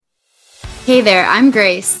Hey there, I'm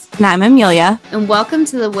Grace. And I'm Amelia. And welcome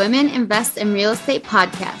to the Women Invest in Real Estate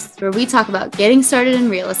podcast, where we talk about getting started in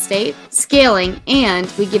real estate, scaling,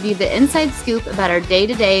 and we give you the inside scoop about our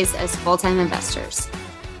day-to-days as full-time investors.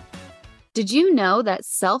 Did you know that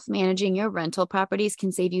self-managing your rental properties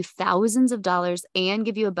can save you thousands of dollars and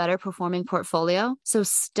give you a better performing portfolio? So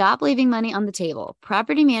stop leaving money on the table.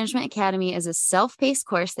 Property Management Academy is a self-paced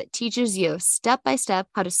course that teaches you step-by-step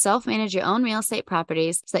how to self-manage your own real estate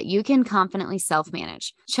properties so that you can confidently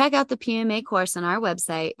self-manage. Check out the PMA course on our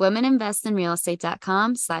website,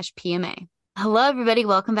 womeninvestinrealestate.com/PMA. Hello, everybody.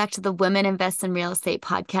 Welcome back to the Women Invest in Real Estate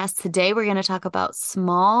podcast. Today, we're going to talk about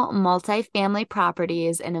small multifamily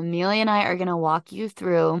properties, and Amelia and I are going to walk you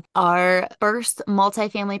through our first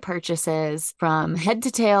multifamily purchases from head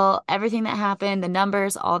to tail, everything that happened, the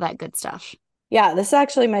numbers, all that good stuff. Yeah, this is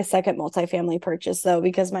actually my second multifamily purchase, though,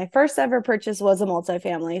 because my first ever purchase was a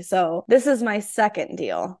multifamily. So this is my second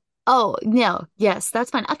deal. Oh, no. Yes,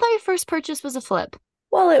 that's fine. I thought your first purchase was a flip.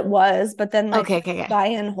 Well, it was, but then my Okay. buy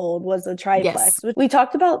and hold was a triplex. Yes. We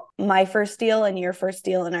talked about my first deal and your first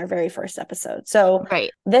deal in our very first episode. So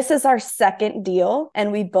Right. This is our second deal,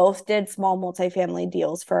 and we both did small multifamily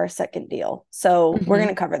deals for our second deal. So we're going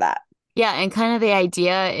to cover that. Yeah, and kind of the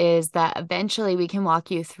idea is that eventually we can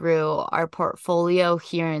walk you through our portfolio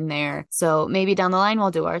here and there. So maybe down the line,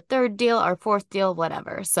 we'll do our third deal, our fourth deal,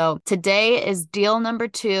 whatever. So today is deal number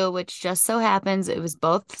 2, which just so happens it was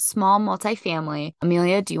both small multifamily.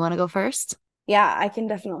 Amelia, do you want to go first? Yeah, I can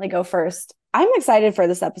definitely go first. I'm excited for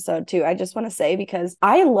this episode too. I just want to say, because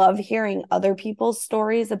I love hearing other people's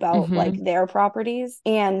stories about like their properties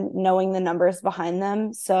and knowing the numbers behind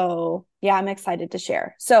them. So yeah, I'm excited to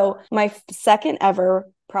share. So my second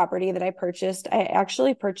ever property that I purchased, I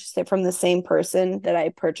actually purchased it from the same person that I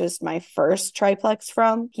purchased my first triplex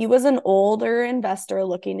from. He was an older investor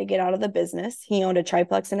looking to get out of the business. He owned a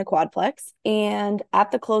triplex and a quadplex. And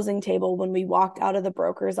at the closing table, when we walked out of the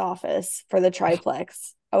broker's office for the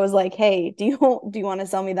triplex, I was like, hey, do you want to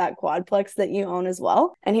sell me that quadplex that you own as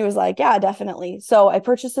well? And he was like, yeah, definitely. So I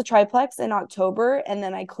purchased the triplex in October, and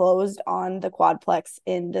then I closed on the quadplex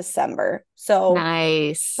in December. So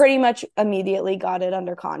nice. Pretty much immediately got it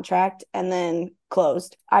under contract and then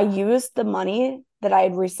closed. I used the money that I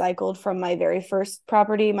had recycled from my very first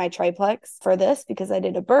property, my triplex, for this because I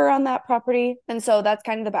did a BRRRR on that property. And so that's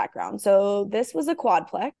kind of the background. So this was a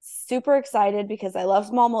quadplex. Super excited because I love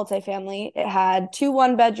small multifamily. It had 2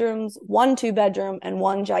 1-bedrooms, 1 2-bedroom, and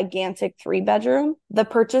 1 gigantic 3-bedroom. The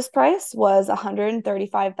purchase price was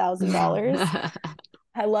 $135,000.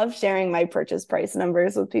 I love sharing my purchase price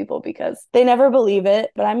numbers with people because they never believe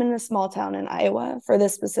it, but I'm in a small town in Iowa for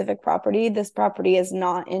this specific property. This property is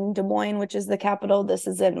not in Des Moines, which is the capital. This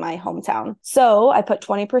is in my hometown. So I put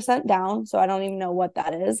 20% down. So I don't even know what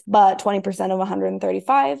that is, but 20% of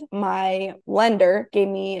 135. My lender gave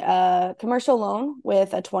me a commercial loan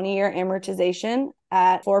with a 20-year amortization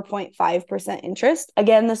at 4.5% interest.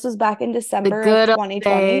 Again, this was back in December of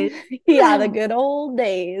 2020. Yeah, the good old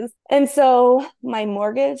days. And so my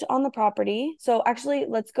mortgage on the property. So actually,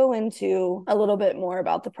 let's go into a little bit more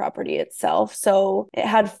about the property itself. So it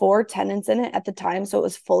had 4 tenants in it at the time, so it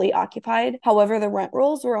was fully occupied. However, the rent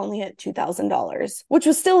rolls were only at $2,000, which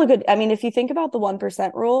was still a good, I mean, if you think about the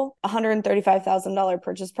 1% rule, $135,000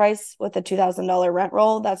 purchase price with a $2,000 rent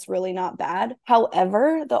roll, that's really not bad.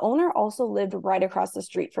 However, the owner also lived right across the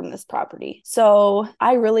street from this property. So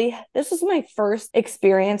this was my first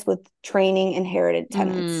experience with training inherited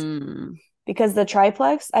tenants because the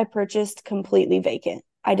triplex I purchased completely vacant.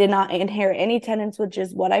 I did not inherit any tenants, which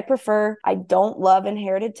is what I prefer. I don't love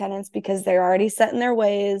inherited tenants because they're already set in their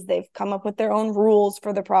ways. They've come up with their own rules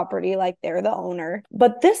for the property, like they're the owner.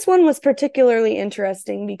 But this one was particularly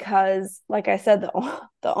interesting because, like I said,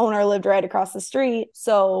 the owner lived right across the street.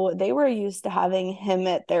 So they were used to having him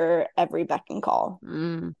at their every beck and call.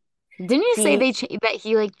 Didn't you say that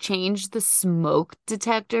he like changed the smoke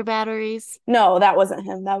detector batteries? No, that wasn't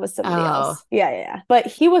him. That was somebody else. Yeah. But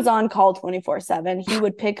he was on call 24/7.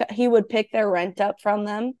 He would pick their rent up from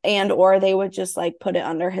them, and or they would just like put it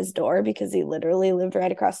under his door because he literally lived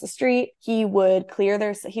right across the street. He would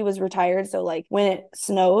he was retired, so like when it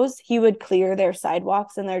snows, he would clear their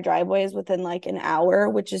sidewalks and their driveways within like an hour,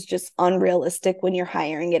 which is just unrealistic when you're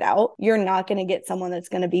hiring it out. You're not going to get someone that's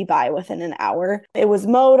going to be by within an hour. It was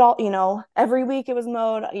mowed every week it was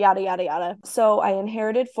mowed, yada, yada, yada. So I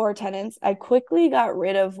inherited 4 tenants. I quickly got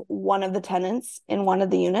rid of one of the tenants in one of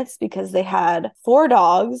the units because they had 4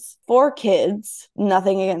 dogs, 4 kids,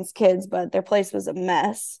 nothing against kids, but their place was a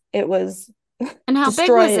mess. It was And how big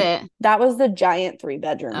was Destroyed. it? That was the giant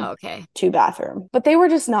 3-bedroom. Oh, okay. 2-bathroom. But they were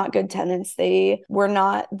just not good tenants. They were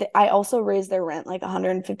not. I also raised their rent like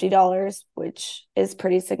 $150, which is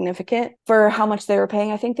pretty significant for how much they were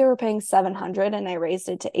paying. I think they were paying $700 and I raised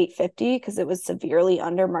it to $850 because it was severely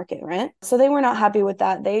under market rent. So they were not happy with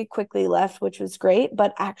that. They quickly left, which was great.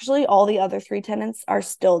 But actually, all the other 3 tenants are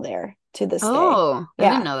still there to this day. Oh, I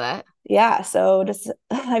didn't Yeah. know that. Yeah, so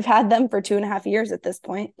I've had them for 2.5 years at this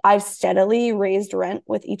point. I've steadily raised rent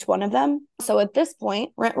with each one of them. So at this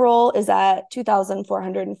point, rent roll is at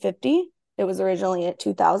 $2,450. It was originally at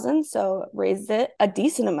 $2,000, so raised it a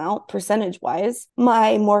decent amount percentage-wise.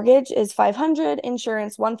 My mortgage is $500,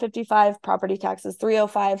 insurance $155, property taxes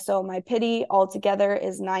 $305, so my pity altogether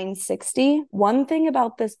is $960. One thing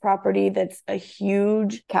about this property that's a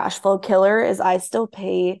huge cash flow killer is I still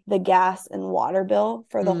pay the gas and water bill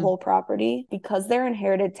for the whole property. Because they're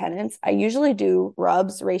inherited tenants, I usually do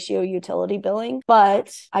RUBS, ratio utility billing,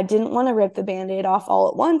 but I didn't want to rip the Band-Aid off all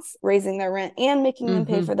at once, raising their rent and making them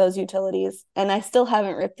pay for those utilities. And I still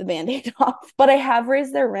haven't ripped the Band-Aid off, but I have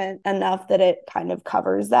raised their rent enough that it kind of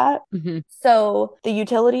covers that. So the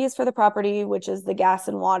utilities for the property, which is the gas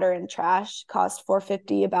and water and trash, cost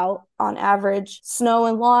 $450 about on average. Snow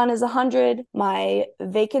and lawn is $100. My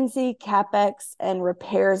vacancy, CapEx, and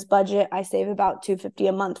repairs budget, I save about $250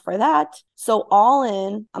 a month for that. So all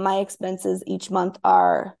in, my expenses each month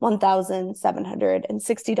are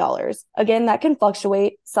 $1,760. Again, that can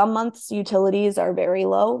fluctuate. Some months utilities are very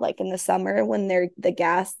low, like in the summer when the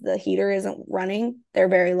heater isn't running, they're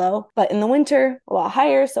very low. But in the winter, a lot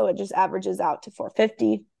higher, so it just averages out to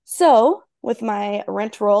 $450. So with my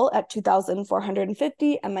rent roll at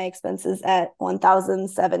 $2,450 and my expenses at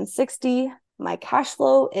 $1,760, my cash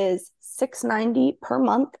flow is $690 per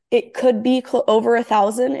month. It could be over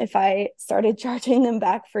 $1,000 if I started charging them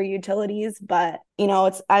back for utilities, but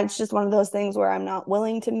it's just one of those things where I'm not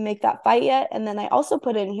willing to make that fight yet. And then I also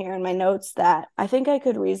put in here in my notes that I think I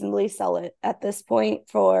could reasonably sell it at this point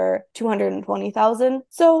for $220,000.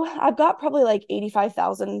 So I've got probably like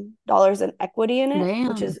 $85,000 in equity in it,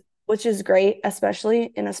 Damn. which is great,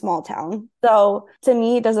 especially in a small town. So to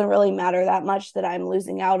me, it doesn't really matter that much that I'm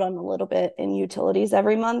losing out on a little bit in utilities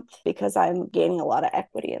every month because I'm gaining a lot of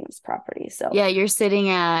equity in this property. So yeah, you're sitting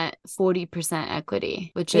at 40%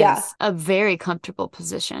 equity, which is a very comfortable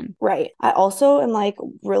position. Right. I also am like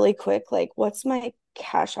really quick, like what's my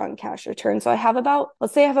cash on cash return? So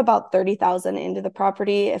let's say I have about 30,000 into the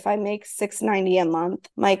property. If I make $690 a month,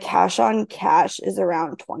 my cash on cash is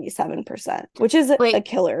around 27%, which is a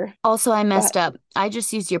killer. Also, I messed up. I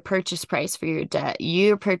just used your purchase price for your debt.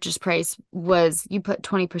 Your purchase price was you put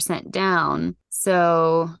 20% down.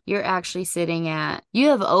 So you're actually sitting at you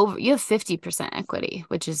have 50% equity,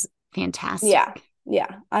 which is fantastic.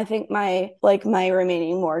 Yeah. I think my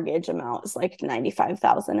remaining mortgage amount is like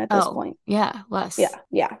 95,000 at this point. Yeah, less.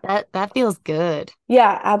 Yeah. That feels good.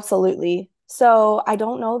 Yeah, absolutely. So I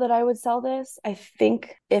don't know that I would sell this. I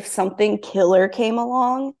think if something killer came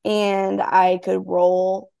along and I could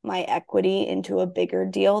roll my equity into a bigger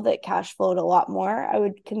deal that cash flowed a lot more, I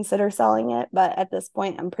would consider selling it. But at this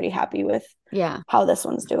point, I'm pretty happy with how this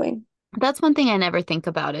one's doing. That's one thing I never think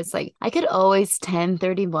about. It's like I could always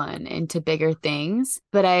 1031 into bigger things,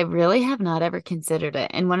 but I really have not ever considered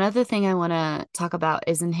it. And one other thing I want to talk about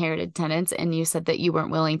is inherited tenants. And you said that you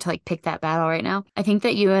weren't willing to like pick that battle right now. I think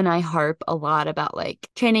that you and I harp a lot about like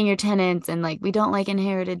training your tenants and like we don't like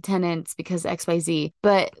inherited tenants because XYZ,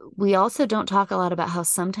 but we also don't talk a lot about how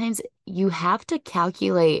sometimes you have to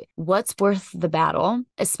calculate what's worth the battle,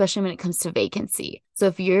 especially when it comes to vacancy. So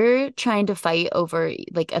if you're trying to fight over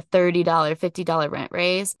like a $30, $50 rent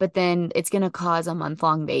raise, but then it's going to cause a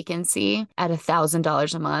month-long vacancy at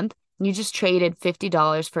 $1,000 a month, you just traded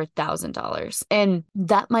 $50 for $1,000. And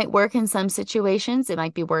that might work in some situations. It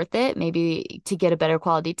might be worth it, maybe to get a better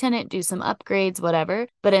quality tenant, do some upgrades, whatever.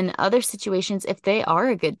 But in other situations, if they are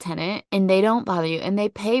a good tenant and they don't bother you and they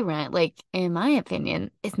pay rent, like in my opinion,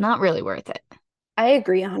 it's not really worth it. I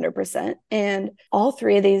agree 100%. And all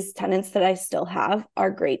 3 of these tenants that I still have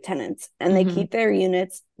are great tenants and they keep their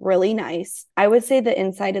units really nice. I would say the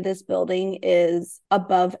inside of this building is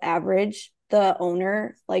above average. The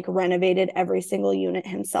owner like renovated every single unit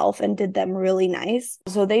himself and did them really nice.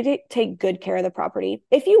 So they take good care of the property.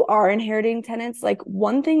 If you are inheriting tenants, like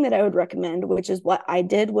one thing that I would recommend, which is what I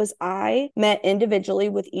did, was I met individually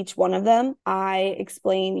with each one of them. I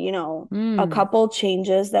explained, a couple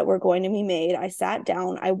changes that were going to be made. I sat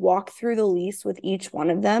down, I walked through the lease with each one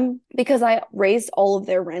of them because I raised all of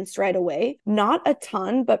their rents right away. Not a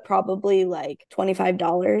ton, but probably like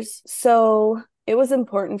 $25. So it was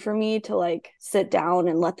important for me to like sit down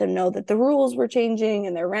and let them know that the rules were changing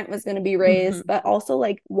and their rent was going to be raised, but also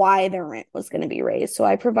like why their rent was going to be raised. So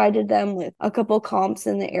I provided them with a couple comps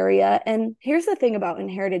in the area. And here's the thing about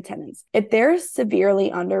inherited tenants. If they're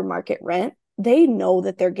severely under market rent, they know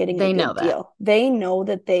that they're getting a good deal. They know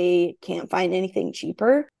that they can't find anything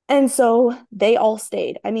cheaper. And so they all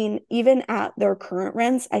stayed. I mean, even at their current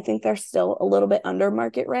rents, I think they're still a little bit under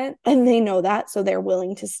market rent, and they know that. So they're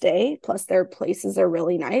willing to stay. Plus, their places are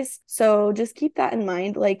really nice. So just keep that in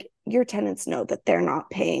mind. Like, your tenants know that they're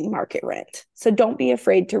not paying market rent. So don't be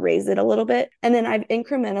afraid to raise it a little bit. And then I've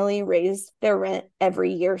incrementally raised their rent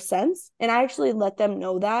every year since. And I actually let them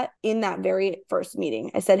know that in that very first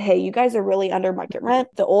meeting. I said, hey, you guys are really under market rent.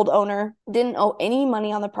 The old owner didn't owe any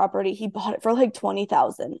money on the property. He bought it for like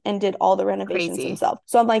 $20,000 and did all the renovations himself.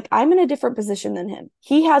 So I'm like, I'm in a different position than him.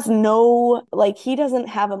 He has no, like, he doesn't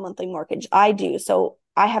have a monthly mortgage. I do. So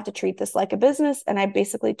I have to treat this like a business. And I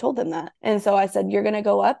basically told them that. And so I said, you're going to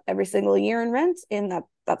go up every single year in rent, and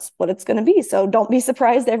that's what it's going to be. So don't be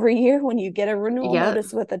surprised every year when you get a renewal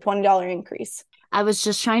notice with a $20 increase. I was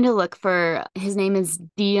just trying to look for, his name is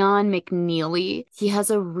Dion McNeely. He has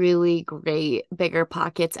a really great Bigger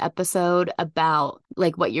Pockets episode about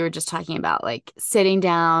like what you were just talking about, like sitting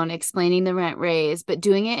down, explaining the rent raise, but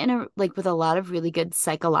doing it in a like with a lot of really good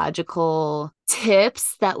psychological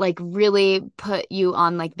tips that like really put you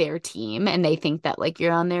on like their team, and they think that like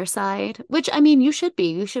you're on their side, which I mean, you should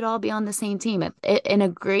be. You should all be on the same team. In a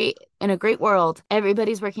great world,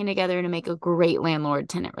 everybody's working together to make a great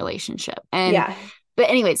landlord-tenant relationship. And but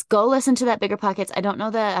anyways, go listen to that Bigger Pockets. I don't know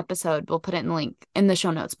the episode. We'll put it in the link in the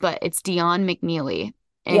show notes, but it's Dion McNeely.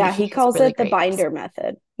 And he calls it the binder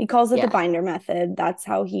method. He calls it the binder method. That's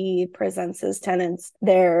how he presents his tenants,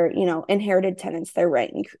 their, inherited tenants, their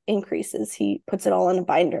rent increases. He puts it all in a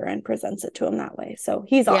binder and presents it to them that way. So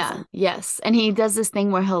he's awesome. Yes. And he does this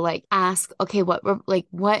thing where he'll like ask, okay,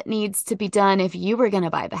 what needs to be done if you were going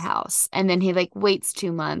to buy the house? And then he like waits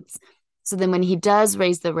 2 months. So then when he does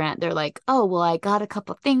raise the rent, they're like, oh, well, I got a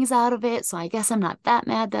couple things out of it. So I guess I'm not that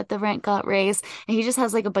mad that the rent got raised. And he just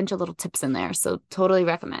has like a bunch of little tips in there. So totally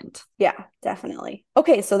recommend. Yeah, definitely.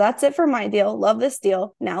 Okay, so that's it for my deal. Love this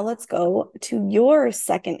deal. Now let's go to your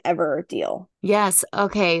second ever deal. Yes.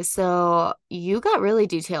 Okay. So you got really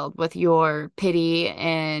detailed with your pity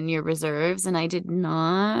and your reserves, and I did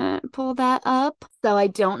not pull that up. So I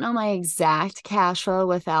don't know my exact cash flow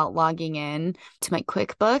without logging in to my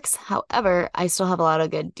QuickBooks. However, I still have a lot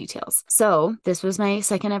of good details. So this was my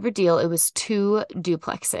second ever deal. It was 2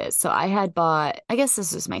 duplexes. So I had bought, I guess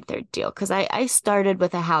this was my third deal, because I started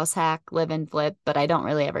with a house hack, live and flip, but I don't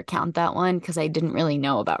really ever count that one because I didn't really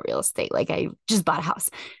know about real estate. Like I just bought a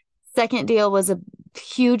house. Second deal was a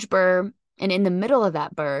huge burr. And in the middle of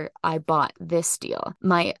that burr, I bought this deal.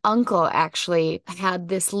 My uncle actually had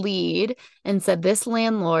this lead and said this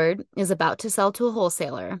landlord is about to sell to a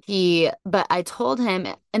wholesaler. But I told him,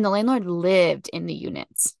 and the landlord lived in the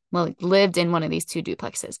units. Well, he lived in one of these 2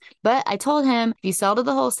 duplexes. But I told him, if you sell to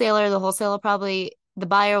the wholesaler the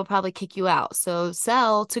buyer will probably kick you out. So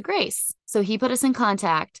sell to Grace. So he put us in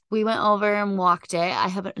contact. We went over and walked it. I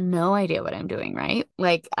have no idea what I'm doing, right?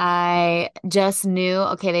 Like I just knew,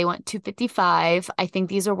 okay, they want 255. I think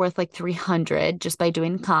these are worth like 300 just by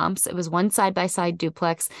doing comps. It was 1 side-by-side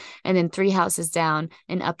duplex and then 3 houses down,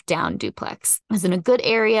 an up-down duplex. It was in a good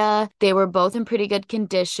area. They were both in pretty good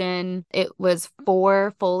condition. It was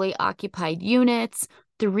 4 fully occupied units.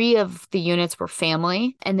 3 of the units were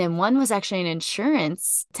family, and then 1 was actually an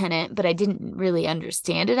insurance tenant, but I didn't really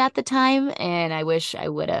understand it at the time, and I wish I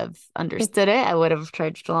would have understood it. I would have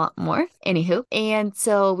charged a lot more. Anywho, and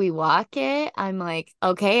so we walk it. I'm like,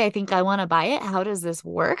 okay, I think I want to buy it. How does this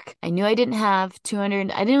work? I knew I didn't have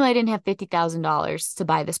 $50,000 to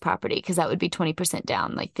buy this property because that would be 20%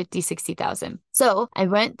 down, like 50, 60,000. So I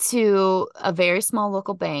went to a very small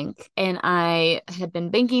local bank, and I had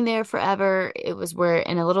been banking there forever. It was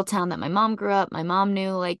in a little town that my mom grew up. My mom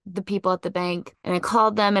knew like the people at the bank, and I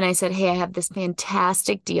called them and I said, hey, I have this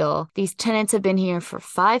fantastic deal. These tenants have been here for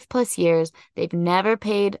 5+ years. They've never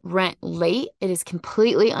paid rent late. It is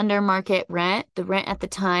completely under market rent. The rent at the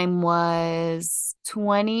time was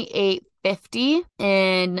 $28.50,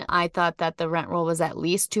 and I thought that the rent roll was at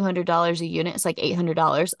least $200 a unit. It's like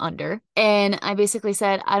 $800 under. And I basically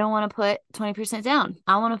said, I don't want to put 20% down.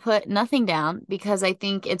 I want to put nothing down because I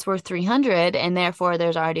think it's worth 300, and therefore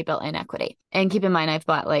there's already built-in equity. And keep in mind, I've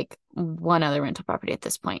bought like 1 other rental property at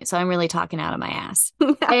this point, so I'm really talking out of my ass.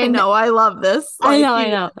 I know. I love this. I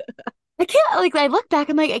know. I can't, like, I look back,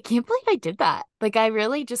 I'm like, I can't believe I did that. Like, I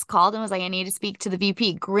really just called and was like, I need to speak to the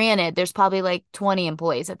VP. Granted, there's probably like 20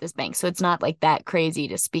 employees at this bank, so it's not like that crazy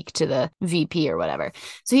to speak to the VP or whatever.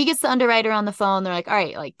 So he gets the underwriter on the phone. They're like, all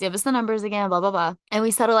right, like, give us the numbers again, blah, blah, blah. And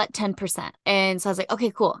we settle at 10%. And so I was like,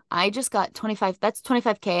 okay, cool. I just got 25. That's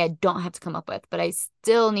 25K I don't have to come up with, but I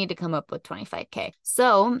still need to come up with 25K.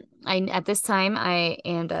 So at this time,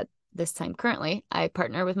 this time currently, I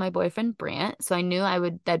partner with my boyfriend Brant. So I knew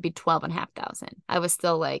that'd be 12,500. I was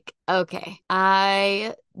still like, okay,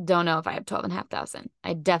 I don't know if I have 12,500.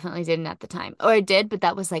 I definitely didn't at the time. Or I did, but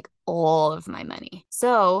that was like all of my money.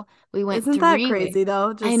 So we went Isn't that 3 weeks. crazy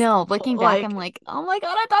though? I Just know. Looking back, I'm like, oh my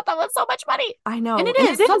God, I thought that was so much money. I know. And it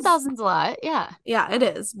is. 12,000's a lot. Yeah. Yeah, it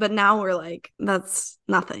is. But now we're like, that's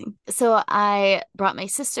nothing. So I brought my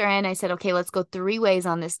sister in. I said, okay, let's go 3 ways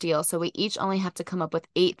on this deal. So we each only have to come up with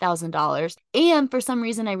 $8,000. And for some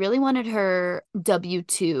reason, I really wanted her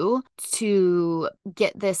W-2 to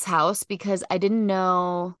get this house because I didn't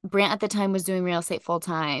know Brant at the time was doing real estate full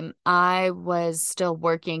time. I was still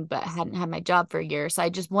working, but hadn't had my job for a year. So I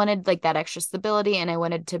just wanted like that extra stability and I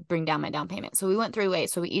wanted to bring down my down payment. So we went 3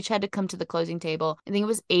 ways. So we each had to come to the closing table. I think it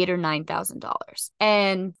was $8,000 or $9,000.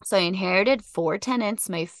 And so I inherited 4 tenants.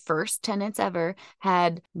 My first tenants ever,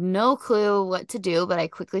 had no clue what to do, but I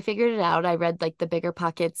quickly figured it out. I read like the Bigger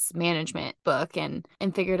Pockets management book and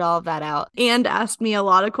figured all of that out. And asked me a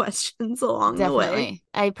lot of questions along the way. Definitely.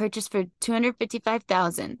 I purchased for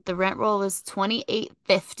 $255,000. The rent roll was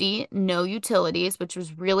 $2,850, no utilities, which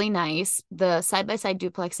was really nice. The side-by-side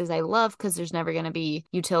duplexes I love because there's never going to be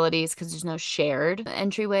utilities because there's no shared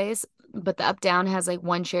entryways. But the up-down has like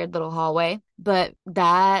one shared little hallway. But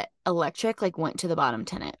that electric like went to the bottom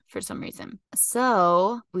tenant for some reason.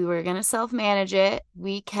 So we were going to self-manage it.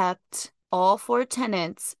 We kept all 4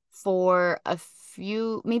 tenants for a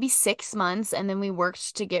few, maybe 6 months. And then we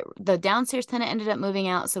worked to get the downstairs tenant ended up moving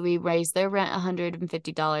out. So we raised their rent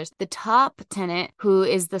 $150. The top tenant, who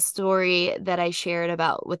is the story that I shared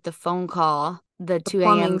about with the phone call, the 2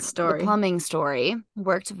 a.m. the plumbing story,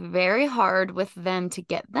 worked very hard with them to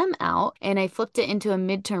get them out. And I flipped it into a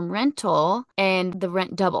midterm rental and the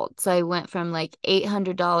rent doubled. So I went from like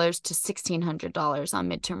 $800 to $1,600 on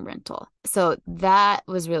midterm rental. So that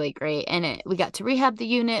was really great. And we got to rehab the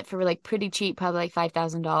unit for like pretty cheap, probably like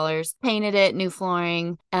 $5,000. Painted it, new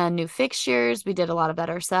flooring, new fixtures. We did a lot of that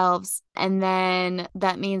ourselves. And then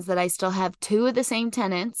that means that I still have 2 of the same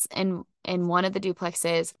tenants and in one of the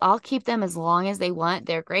duplexes. I'll keep them as long as they want.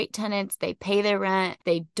 They're great tenants. They pay their rent.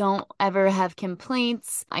 They don't ever have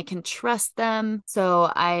complaints. I can trust them.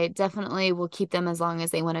 So I definitely will keep them as long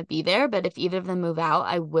as they want to be there. But if either of them move out,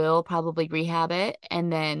 I will probably rehab it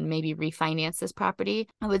and then maybe refinance this property.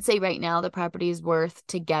 I would say right now the property is worth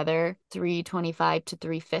together $325 to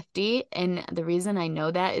 $350. And the reason I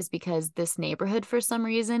know that is because this neighborhood for some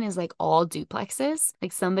reason is like all duplexes.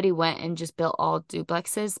 Like somebody went and just built all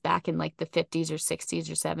duplexes back in like the 50s or 60s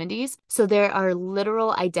or 70s. So there are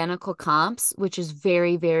literal identical comps, which is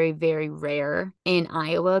very, very, very rare in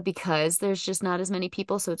Iowa because there's just not as many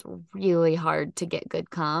people. So it's really hard to get good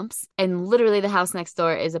comps. And literally the house next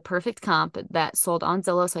door is a perfect comp that sold on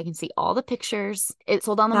Zillow. So I can see all the pictures. It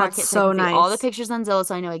sold on the market. So I can see all the pictures on Zillow.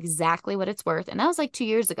 So I know exactly what it's worth. And that was like 2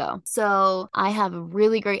 years ago. So I have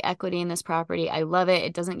really great equity in this property. I love it.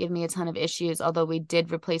 It doesn't give me a ton of issues, although we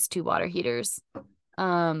did replace 2 water heaters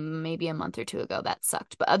maybe a month or 2 ago. That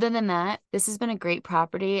sucked. But other than that, this has been a great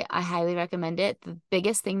property. I highly recommend it. The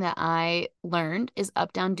biggest thing that I learned is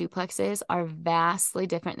up-down duplexes are vastly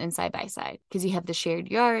different than side-by-side because you have the shared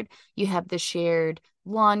yard, you have the shared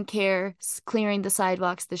lawn care, clearing the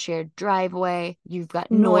sidewalks, the shared driveway. You've got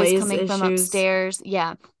noise coming from upstairs.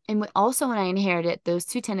 Yeah. And also when I inherited, those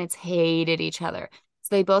 2 tenants hated each other.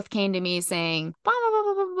 So they both came to me saying, blah, blah,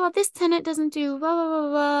 blah, blah, blah, blah, this tenant doesn't do blah, blah, blah,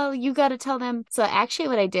 blah. You got to tell them. So actually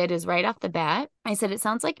what I did is right off the bat, I said, it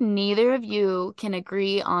sounds like neither of you can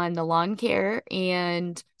agree on the lawn care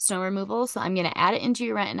and snow removal. So I'm going to add it into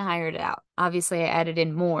your rent and hire it out. Obviously, I added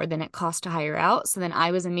in more than it cost to hire out. So then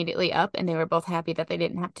I was immediately up and they were both happy that they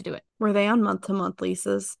didn't have to do it. Were they on month-to-month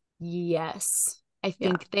leases? Yes. I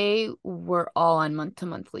think they were all on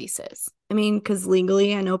month-to-month leases. I mean, because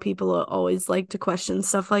legally, I know people always like to question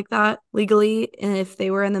stuff like that legally. And if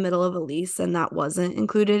they were in the middle of a lease and that wasn't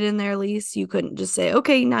included in their lease, you couldn't just say,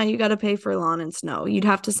 okay, now you got to pay for lawn and snow. You'd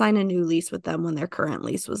have to sign a new lease with them when their current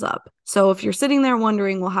lease was up. So if you're sitting there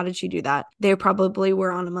wondering, well, how did she do that? They probably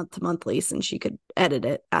were on a month-to-month lease and she could edit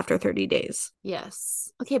it after 30 days.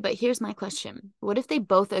 Yes. Okay, but here's my question. What if they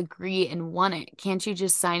both agree and want it? Can't you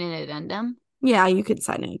just sign an addendum? Yeah, you could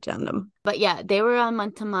sign an addendum. But yeah, they were on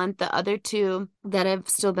month to month. The other 2, that have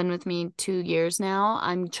still been with me 2 years now,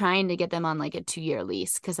 I'm trying to get them on like a 2-year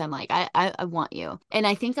lease because I'm like, I want you. And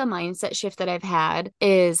I think a mindset shift that I've had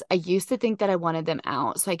is I used to think that I wanted them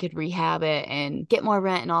out so I could rehab it and get more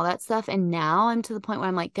rent and all that stuff. And now I'm to the point where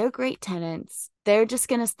I'm like, they're great tenants. They're just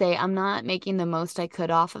going to stay. I'm not making the most I could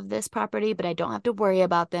off of this property, but I don't have to worry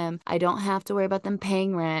about them. I don't have to worry about them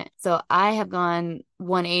paying rent. So I have gone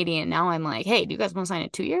 180 and now I'm like, hey, do you guys want to sign a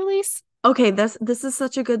 2-year lease? Okay, this is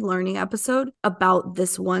such a good learning episode about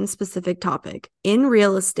this one specific topic. In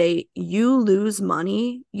real estate, you lose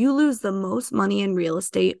money. You lose the most money in real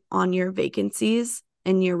estate on your vacancies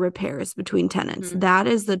and your repairs between tenants. Mm-hmm. That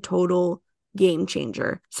is the total game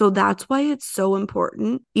changer. So that's why it's so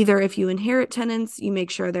important. Either if you inherit tenants, you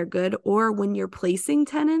make sure they're good, or when you're placing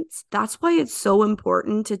tenants, that's why it's so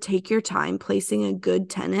important to take your time placing a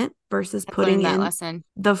good tenant versus putting in lesson.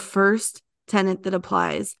 The first tenant that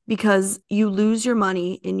applies, because you lose your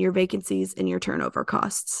money in your vacancies and your turnover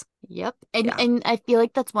costs. Yep. And I feel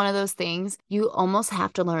like that's one of those things you almost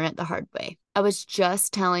have to learn it the hard way. I was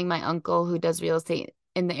just telling my uncle who does real estate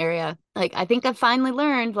in the area, like, I think I've finally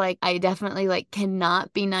learned, like, I definitely like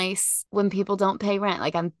cannot be nice when people don't pay rent.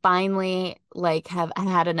 Like, I'm finally like have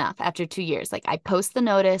had enough after 2 years. Like, I post the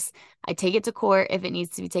notice, I take it to court if it needs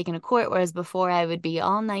to be taken to court. Whereas before I would be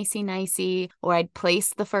all nicey, or I'd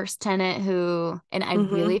place the first tenant and I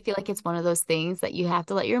really feel like it's one of those things that you have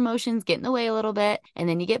to let your emotions get in the way a little bit, and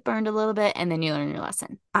then you get burned a little bit, and then you learn your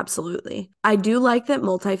lesson. Absolutely. I do like that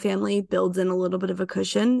multifamily builds in a little bit of a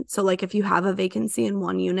cushion. So like if you have a vacancy in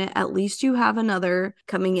one unit, at least you have another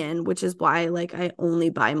coming in, which is why like I only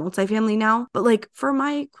buy multifamily now. But like for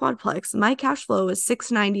my quadplex, my cash flow is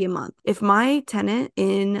 $690 a month. If my tenant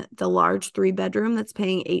in the large 3-bedroom that's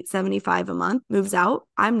paying $875 a month moves out,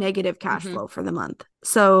 I'm negative cash flow for the month.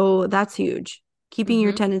 So that's huge. Keeping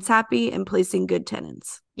your tenants happy and placing good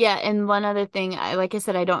tenants. Yeah, and one other thing, like I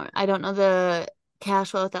said, I don't know the cash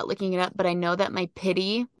flow without looking it up, but I know that my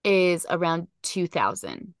pity is around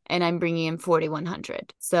 2,000 and I'm bringing in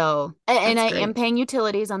 4,100. So, and I am paying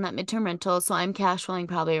utilities on that midterm rental, so I'm cash flowing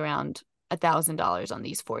probably around $1,000 on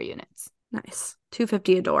these 4 units. Nice.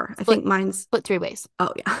 $250 a door. I think mine's split 3 ways.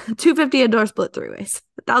 Oh yeah, $250 a door, split 3 ways.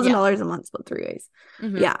 $1,000 a month, split 3 ways.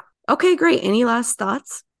 Yeah. Okay, great. Any last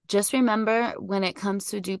thoughts? Just remember, when it comes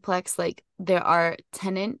to duplex, like, there are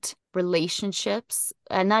tenant relationships,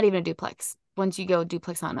 and not even a duplex, once you go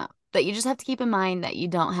duplex on up, that you just have to keep in mind that you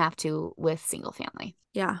don't have to with single family.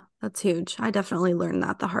 Yeah, that's huge. I definitely learned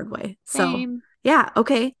that the hard way. Same. So yeah,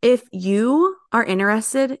 okay. If you are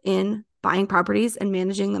interested in buying properties and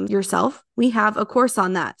managing them yourself, we have a course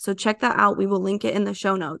on that. So check that out. We will link it in the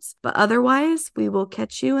show notes. But otherwise, we will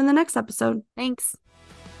catch you in the next episode. Thanks.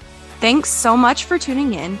 Thanks so much for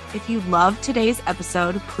tuning in. If you loved today's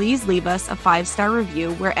episode, please leave us a 5-star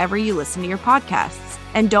review wherever you listen to your podcasts.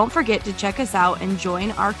 And don't forget to check us out and join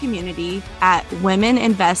our community at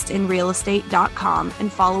womeninvestinrealestate.com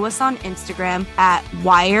and follow us on Instagram at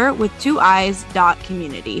WIIRE with 2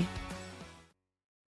 eyes.community.